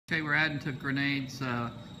Okay, we're adding to Grenade's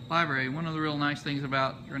library. One of the real nice things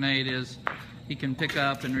about Grenade is he can pick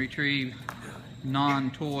up and retrieve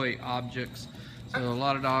non-toy objects. So a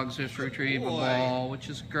lot of dogs just retrieve a ball, which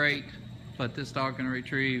is great, but this dog can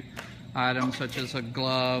retrieve items such as a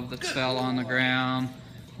glove that fell on the ground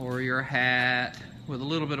or your hat. With a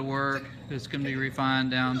little bit of work, this can be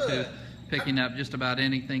refined down to picking up just about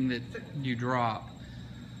anything that you drop.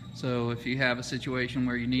 So if you have a situation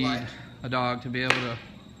where you need a dog to be able to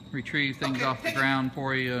retrieve things off the ground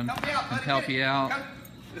for you and help you out,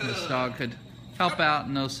 this dog could help out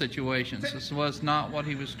in those situations. This was not what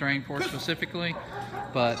he was trained for specifically,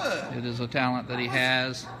 but it is a talent that he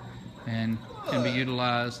has and can be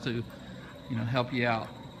utilized to, help you out.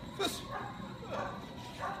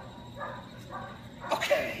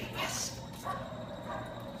 Okay, yes.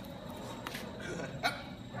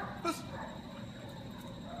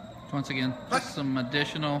 Once again, just some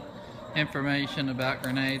additional information about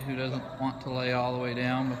Grenade, who doesn't want to lay all the way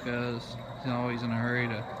down because he's always in a hurry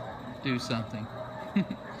to do something.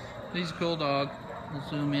 He's a cool dog. We'll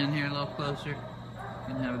zoom in here a little closer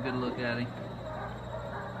and have a good look at him.